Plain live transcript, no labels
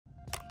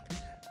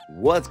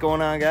What's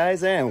going on,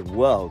 guys, and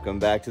welcome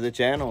back to the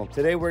channel.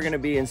 Today we're going to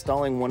be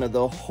installing one of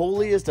the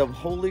holiest of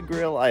holy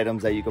grail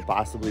items that you could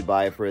possibly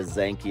buy for a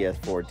Zenki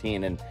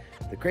S14, and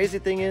the crazy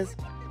thing is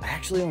I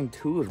actually own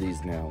two of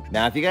these now.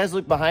 Now, if you guys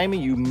look behind me,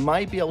 you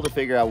might be able to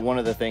figure out one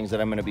of the things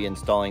that I'm going to be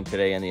installing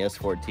today in the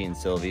S14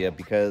 Silvia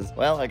because,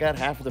 well, I got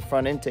half of the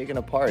front end taken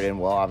apart, and,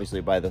 well, obviously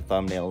by the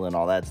thumbnail and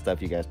all that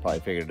stuff, you guys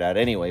probably figured it out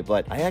anyway,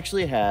 but I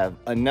actually have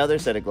another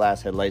set of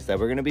glass headlights that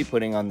we're going to be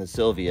putting on the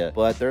Silvia,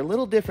 but they're a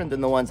little different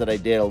than the ones that I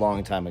did a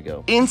long time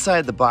ago.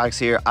 Inside the box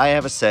here, I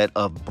have a set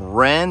of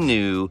brand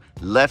new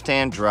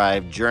left-hand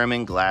drive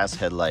German glass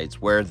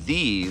headlights, where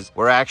these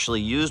were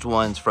actually used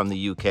ones from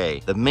the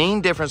UK. The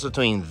main difference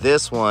between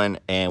this one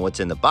and what's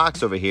in the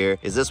box over here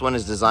is this one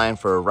is designed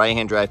for a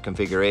right-hand drive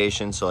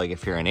configuration, so like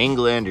if you're in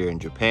England or you're in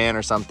Japan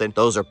or something,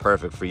 those are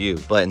perfect for you.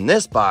 But in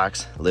this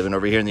box, living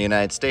over here in the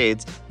United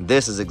States,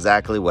 this is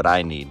exactly what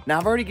I need. Now,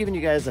 I've already given you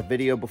guys a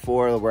video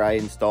before where I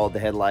installed the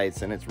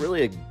headlights, and it's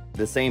really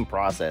the same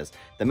process.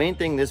 The main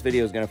thing this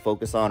video is going to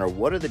focus on are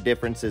what are the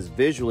differences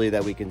visually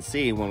that we can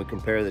see when we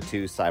compare the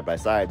two side by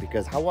side,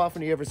 because how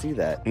often do you ever see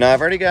that? Now, I've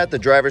already got the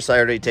driver's side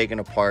already taken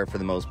apart for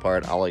the most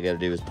part. All I got to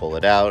do is pull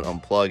it out,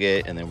 unplug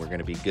it, and then we're going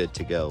to be good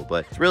to go.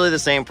 But it's really the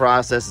same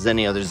process as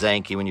any other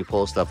Zenki when you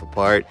pull stuff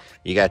apart.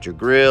 You got your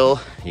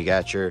grill, you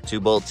got your two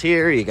bolts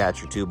here, you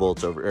got your two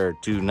bolts over, or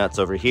two nuts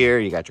over here,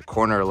 you got your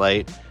corner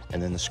light,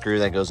 and then the screw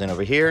that goes in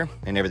over here,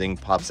 and everything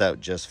pops out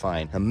just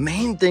fine. The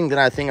main thing that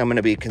I think I'm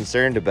gonna be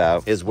concerned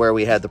about is where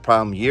we had the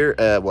problem a year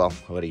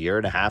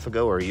and a half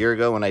ago, or a year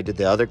ago, when I did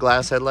the other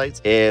glass headlights.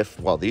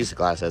 These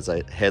glass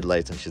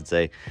headlights, I should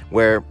say,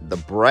 where the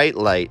bright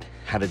light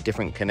had a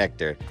different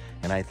connector.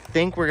 And I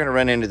think we're gonna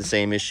run into the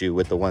same issue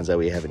with the ones that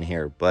we have in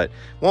here, but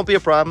won't be a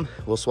problem.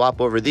 We'll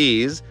swap over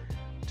these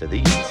to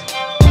these.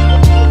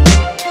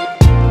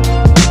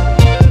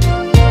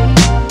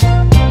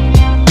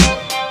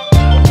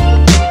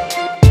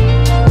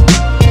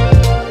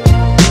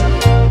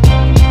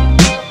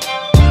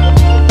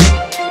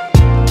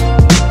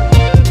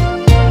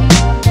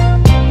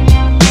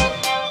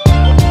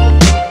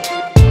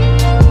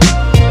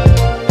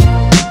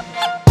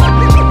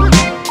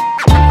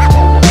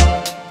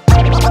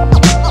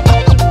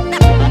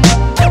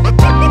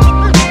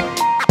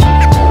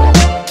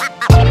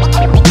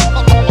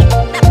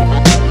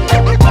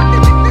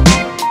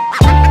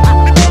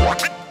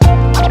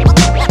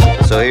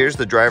 Here's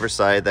the driver's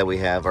side that we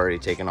have already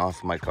taken off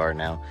of my car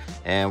now,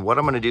 and what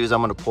I'm going to do is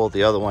I'm going to pull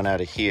the other one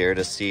out of here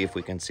to see if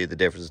we can see the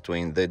difference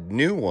between the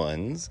new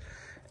ones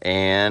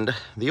and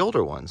the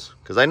older ones,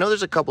 because I know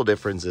there's a couple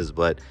differences,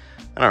 but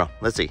I don't know.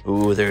 Let's see.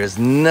 Ooh, there is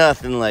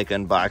nothing like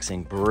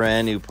unboxing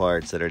brand new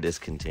parts that are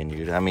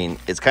discontinued. I mean,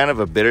 it's kind of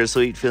a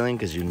bittersweet feeling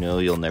because you know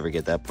you'll never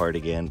get that part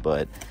again,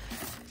 but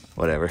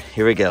whatever.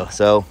 Here we go.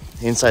 So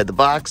inside the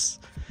box,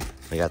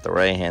 we got the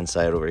right hand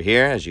side over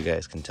here, as you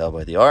guys can tell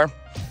by the R,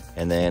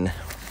 and then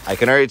I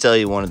can already tell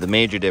you one of the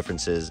major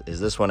differences is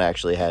this one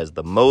actually has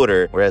the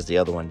motor, whereas the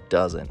other one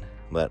doesn't.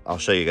 But I'll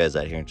show you guys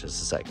that here in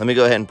just a sec. Let me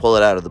go ahead and pull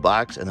it out of the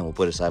box, and then we'll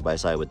put it side by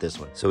side with this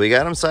one. So we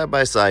got them side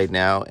by side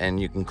now, and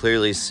you can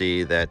clearly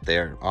see that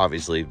they're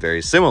obviously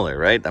very similar,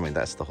 right? I mean,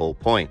 that's the whole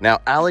point. Now,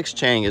 Alex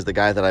Chang is the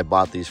guy that I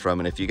bought these from,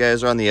 and if you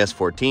guys are on the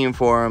S14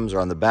 forums or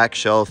on the Back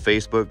Shelf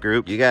Facebook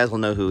group, you guys will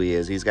know who he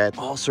is. He's got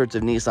all sorts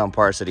of Nissan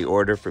parts that he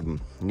ordered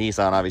from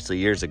Nissan, obviously,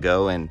 years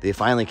ago, and they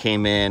finally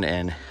came in,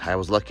 and I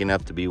was lucky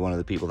enough to be one of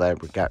the people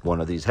that got one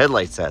of these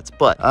headlight sets.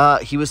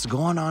 But he was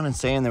going on and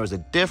saying there was a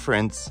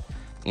difference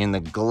in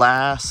the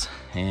glass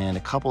and a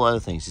couple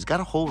other things. He's got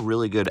a whole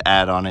really good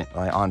ad on it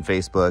on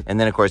Facebook, and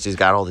then of course he's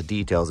got all the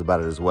details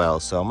about it as well.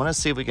 So I'm gonna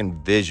see if we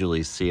can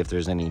visually see if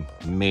there's any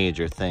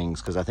major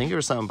things, because I think there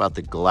was something about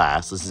the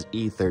glass. This is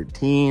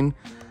E13,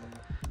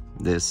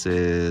 this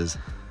is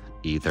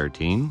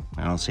E13.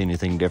 I don't see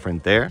anything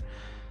different there.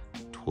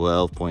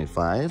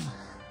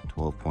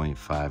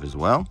 12.5 as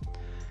well.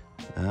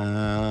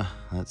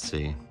 Let's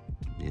see,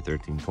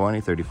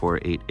 E1320,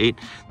 3488.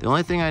 The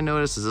only thing I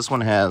noticed is this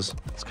one has,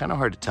 it's kind of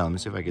hard to tell. Let me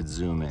see if I could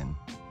zoom in.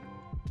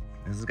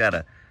 This has got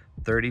a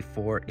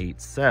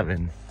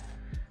 3487.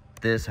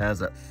 This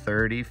has a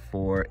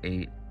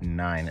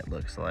 3489, it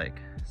looks like.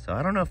 So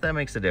I don't know if that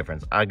makes a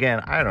difference.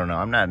 Again, I don't know.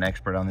 I'm not an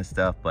expert on this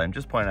stuff, but I'm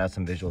just pointing out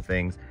some visual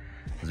things.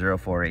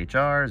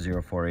 04HR,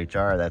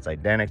 04HR, that's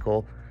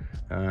identical.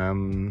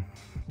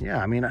 Yeah,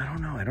 I mean, I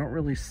don't know. I don't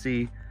really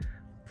see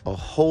a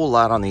whole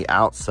lot on the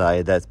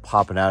outside that's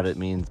popping out. It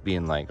means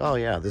being like, oh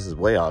yeah, this is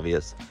way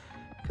obvious,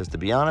 because to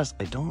be honest,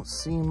 I don't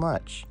see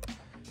much.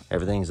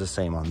 Everything's the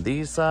same on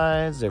these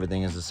sides,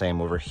 everything is the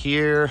same over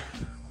here.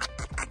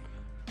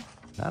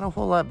 Not a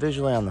whole lot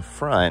visually on the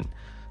front.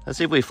 Let's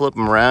see if we flip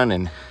them around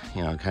and,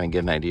 you know, kind of get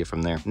an idea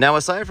from there. Now,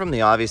 aside from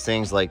the obvious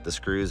things like the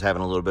screws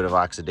having a little bit of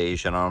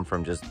oxidation on them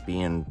from just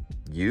being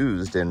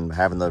used and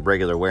having the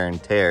regular wear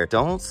and tear,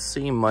 don't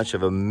see much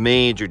of a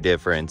major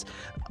difference,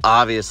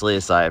 obviously,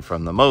 aside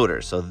from the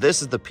motor. So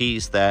this is the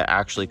piece that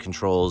actually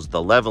controls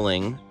the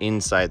leveling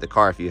inside the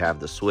car if you have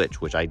the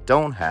switch, which I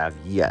don't have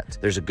yet.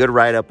 There's a good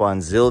write-up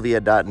on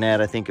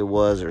Silvia.net, I think it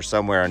was, or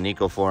somewhere on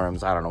Nico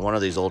forums, I don't know, one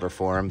of these older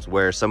forums,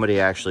 where somebody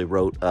actually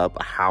wrote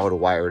up how to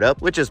wire it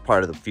up, which is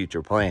part of the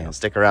future plan.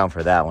 Stick around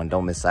for that one,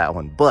 don't miss that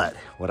one. But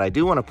what I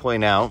do want to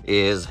point out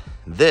is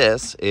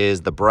this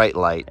is the bright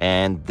light,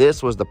 and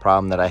this was the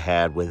problem that I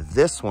had with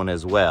this one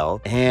as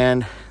well.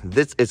 And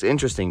this is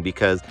interesting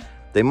because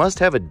they must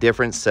have a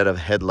different set of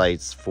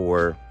headlights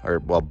for, or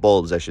well,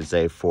 bulbs, I should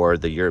say, for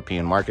the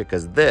European market,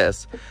 because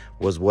this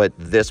was what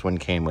this one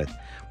came with.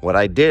 What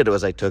I did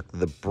was I took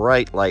the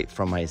bright light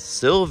from my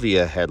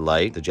Silvia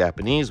headlight, the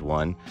Japanese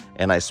one,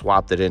 and I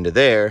swapped it into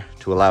there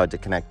to allow it to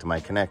connect to my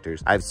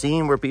connectors. I've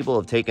seen where people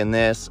have taken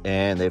this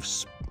and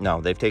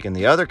they've taken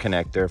the other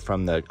connector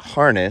from the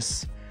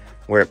harness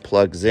where it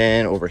plugs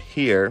in over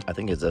here. I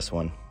think it's this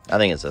one. I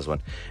think it's this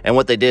one. And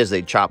what they did is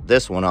they chopped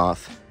this one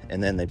off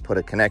and then they put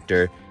a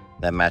connector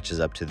that matches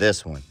up to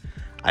this one.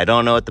 I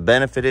don't know what the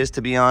benefit is,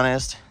 to be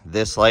honest.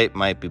 This light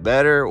might be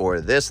better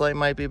or this light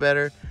might be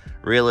better.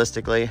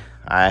 Realistically,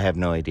 I have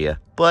no idea,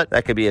 but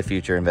that could be a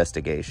future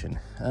investigation.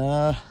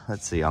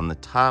 Let's see, on the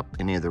top,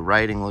 any of the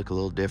writing look a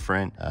little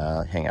different.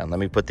 Hang on, let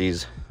me put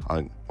these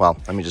on, well,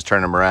 let me just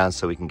turn them around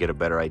so we can get a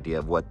better idea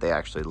of what they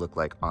actually look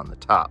like on the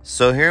top.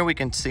 So here we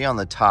can see on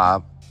the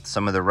top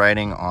some of the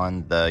writing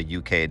on the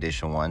UK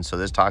edition one. So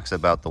this talks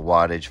about the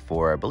wattage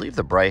for, I believe,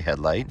 the bright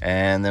headlight,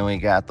 and then we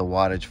got the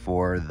wattage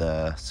for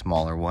the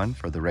smaller one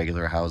for the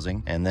regular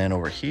housing. And then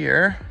over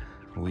here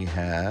we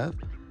have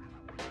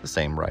the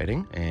same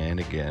writing, and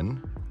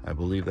again, I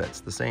believe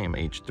that's the same.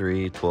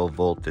 H3 12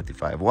 volt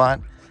 55 watt,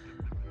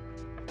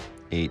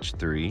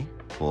 H3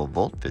 12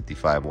 volt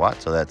 55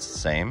 watt, so that's the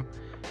same.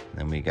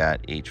 Then we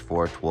got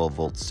H4 12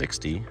 volt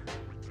 60,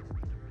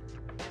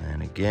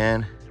 and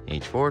again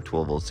H4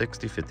 12 volt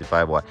 60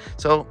 55 watt.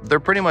 So they're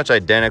pretty much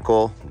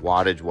identical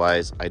wattage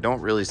wise. I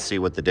don't really see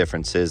what the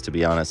difference is, to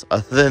be honest,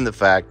 other than the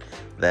fact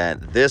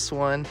that this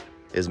one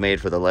is made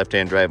for the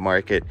left-hand drive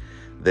market,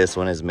 this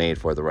one is made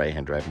for the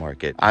right-hand drive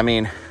market. I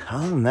mean,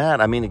 other than that,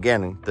 I mean,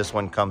 again, this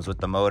one comes with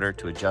the motor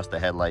to adjust the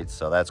headlights,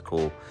 so that's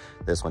cool.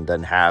 This one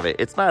doesn't have it.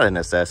 It's not a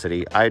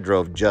necessity. I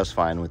drove just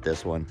fine with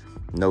this one.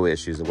 No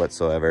issues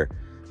whatsoever.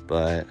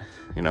 But,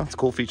 you know, it's a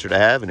cool feature to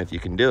have, and if you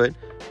can do it,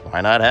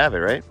 why not have it,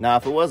 right? Now,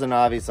 if it wasn't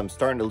obvious, I'm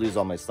starting to lose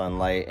all my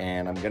sunlight,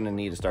 and I'm gonna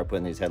need to start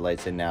putting these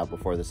headlights in now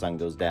before the sun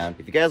goes down.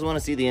 If you guys want to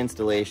see the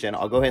installation,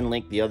 I'll go ahead and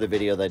link the other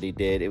video that he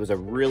did. It was a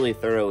really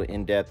thorough,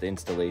 in-depth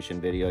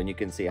installation video, and you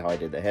can see how I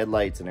did the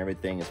headlights and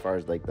everything as far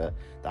as like the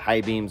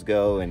high beams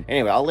go. And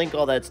anyway, I'll link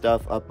all that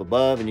stuff up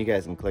above, and you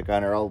guys can click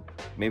on it, or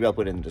maybe I'll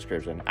put it in the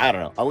description. I don't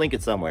know. I'll link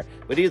it somewhere.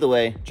 But either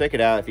way, check it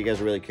out if you guys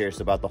are really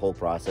curious about the whole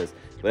process.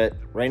 But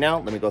right now,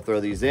 let me go throw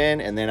these in,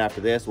 and then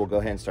after this, we'll go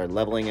ahead and start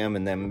leveling them,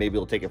 and then maybe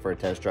we'll take it for a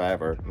test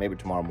drive, or maybe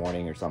tomorrow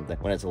morning or something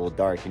when it's a little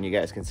dark and you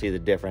guys can see the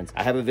difference.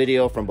 I have a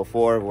video from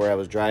before where I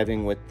was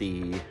driving with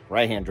the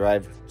right-hand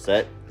drive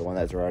set, the one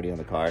that's already on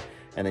the car,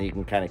 and then you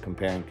can kind of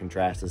compare and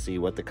contrast to see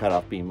what the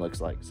cutoff beam looks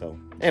like. So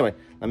anyway,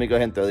 let me go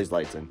ahead and throw these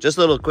lights in. Just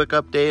a little quick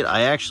update.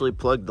 I actually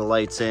plugged the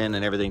lights in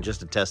and everything just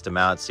to test them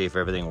out, see if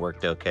everything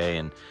worked okay.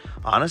 And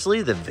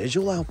honestly, the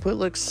visual output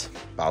looks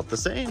about the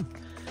same.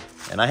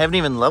 And I haven't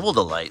even leveled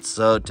the lights,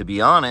 so to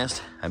be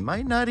honest, I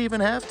might not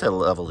even have to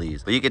level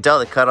these. But you can tell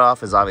the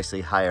cutoff is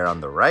obviously higher on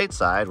the right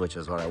side, which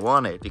is what I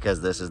wanted, because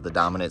this is the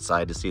dominant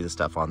side to see the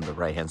stuff on the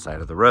right-hand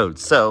side of the road.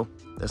 So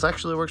this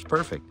actually works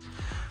perfect.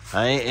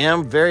 I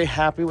am very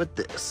happy with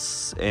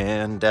this.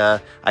 And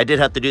I did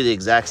have to do the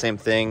exact same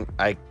thing.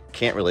 I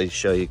can't really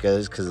show you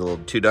guys because it's a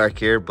little too dark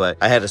here, but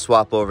I had to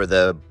swap over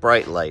the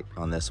bright light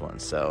on this one.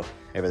 So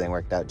everything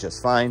worked out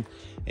just fine.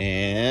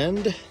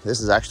 And this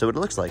is actually what it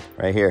looks like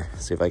right here.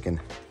 See if I can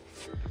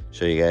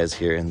show you guys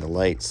here in the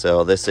light.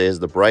 So this is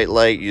the bright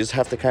light. You just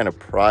have to kind of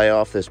pry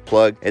off this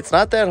plug. It's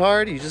not that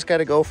hard. You just got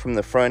to go from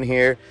the front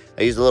here.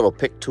 I used a little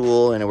pick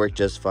tool and it worked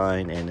just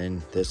fine. And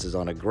then this is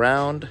on a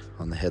ground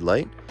on the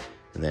headlight.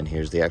 And then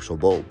here's the actual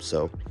bulb.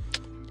 So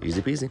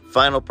easy peasy.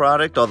 Final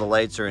product, all the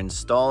lights are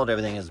installed.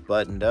 Everything is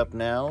buttoned up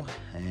now.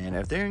 And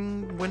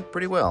everything went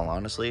pretty well,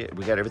 honestly.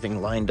 We got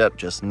everything lined up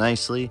just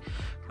nicely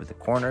with the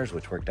corners,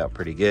 which worked out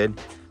pretty good.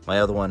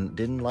 My other one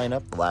didn't line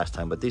up the last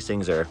time, but these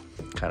things are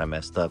kind of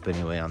messed up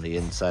anyway on the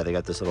inside. They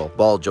got this little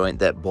ball joint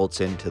that bolts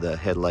into the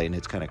headlight and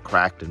it's kind of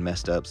cracked and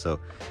messed up.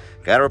 So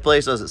gotta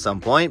replace those at some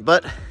point.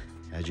 But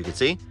as you can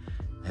see,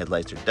 the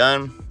headlights are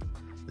done.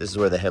 This is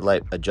where the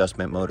headlight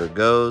adjustment motor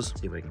goes.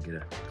 See if I can get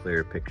a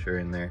clearer picture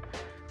in there.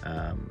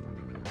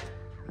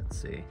 Let's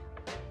see.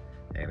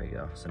 There we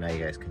go. So now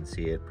you guys can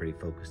see it pretty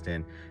focused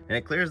in, and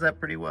it clears that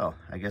pretty well.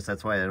 I guess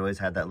that's why it always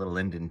had that little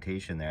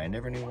indentation there. I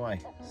never knew why.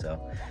 So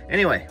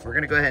anyway, we're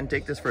gonna go ahead and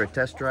take this for a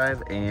test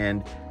drive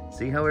and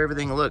see how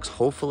everything looks.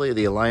 Hopefully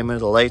the alignment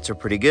of the lights are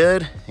pretty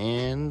good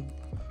and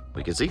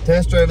we can see.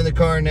 Test driving the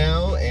car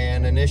now,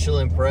 and initial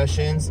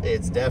impressions,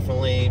 it's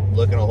definitely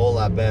looking a whole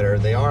lot better.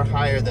 They are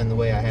higher than the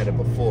way I had it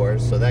before,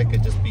 so that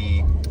could just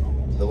be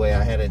the way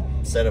I had it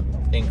set up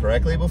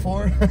incorrectly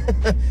before.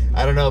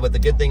 I don't know, but the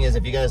good thing is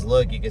if you guys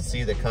look, you can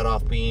see the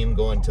cutoff beam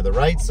going to the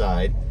right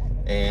side,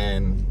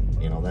 and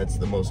you know, that's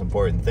the most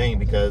important thing,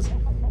 because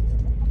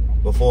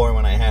before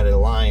when I had it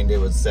aligned, it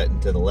was setting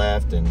to the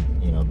left, and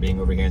you know, being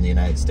over here in the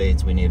United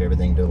States, we need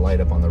everything to light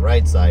up on the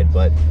right side,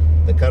 but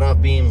the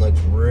cutoff beam looks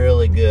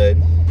really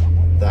good.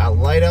 The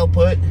light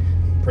output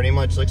pretty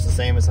much looks the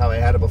same as how I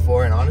had it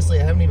before, and honestly,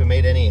 I haven't even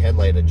made any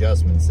headlight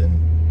adjustments,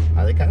 and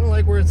I kind of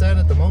like where it's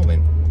at the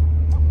moment.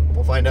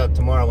 We'll find out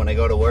tomorrow when I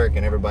go to work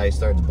and everybody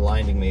starts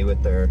blinding me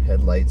with their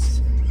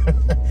headlights.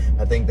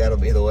 I think that'll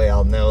be the way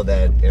I'll know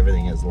that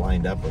everything is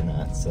lined up or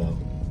not. So,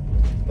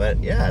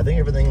 but yeah, I think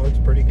everything looks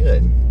pretty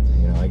good.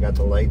 You know, I got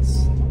the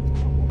lights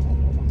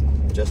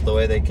just the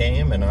way they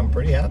came, and I'm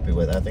pretty happy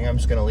with it. I think I'm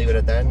just gonna leave it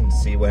at that and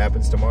see what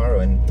happens tomorrow,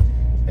 and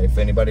if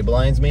anybody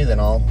blinds me, then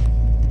I'll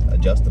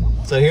adjust them.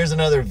 So here's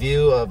another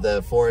view of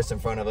the forest in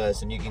front of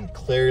us, and you can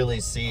clearly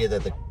see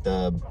that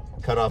the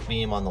cutoff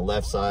beam on the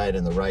left side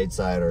and the right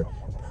side are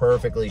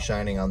perfectly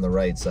shining on the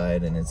right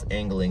side, and it's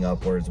angling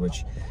upwards,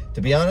 which, to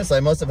be honest, I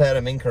must have had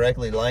them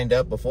incorrectly lined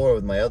up before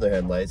with my other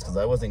headlights, because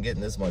I wasn't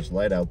getting this much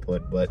light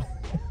output. But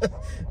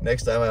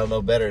next time I'll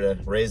know better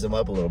to raise them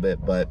up a little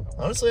bit. But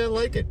honestly, I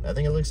like it. I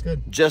think it looks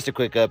good. Just a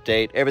quick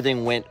update.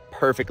 Everything went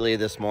perfectly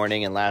this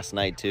morning and last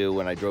night too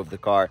when I drove the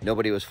car.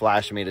 Nobody was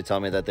flashing me to tell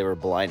me that they were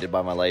blinded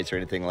by my lights or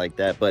anything like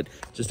that. But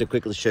just to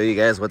quickly show you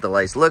guys what the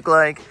lights look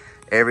like,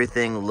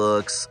 everything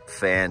looks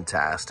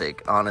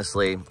fantastic.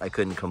 Honestly, I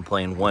couldn't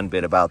complain one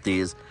bit about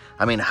these.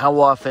 I mean, how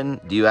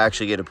often do you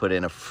actually get to put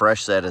in a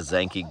fresh set of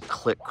Zenki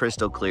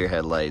crystal clear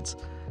headlights?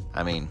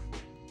 I mean,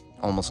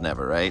 almost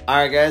never, right? All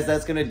right, guys,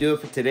 that's gonna do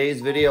it for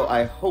today's video.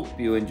 I hope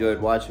you enjoyed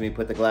watching me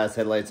put the glass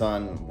headlights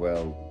on,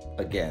 well,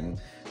 again.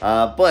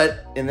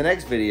 But in the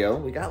next video,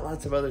 we got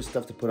lots of other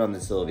stuff to put on the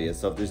Silvia.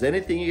 So if there's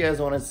anything you guys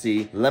want to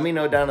see, let me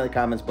know down in the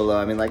comments below.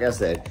 I mean, like I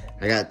said,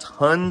 I got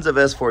tons of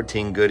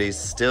S14 goodies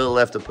still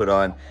left to put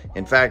on.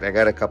 In fact, I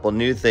got a couple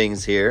new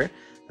things here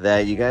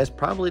that you guys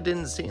probably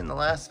didn't see in the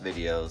last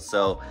video.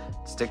 So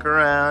stick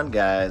around,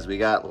 guys. We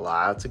got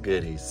lots of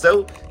goodies.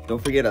 So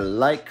don't forget to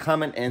like,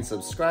 comment, and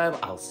subscribe.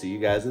 I'll see you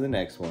guys in the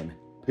next one.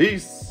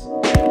 Peace.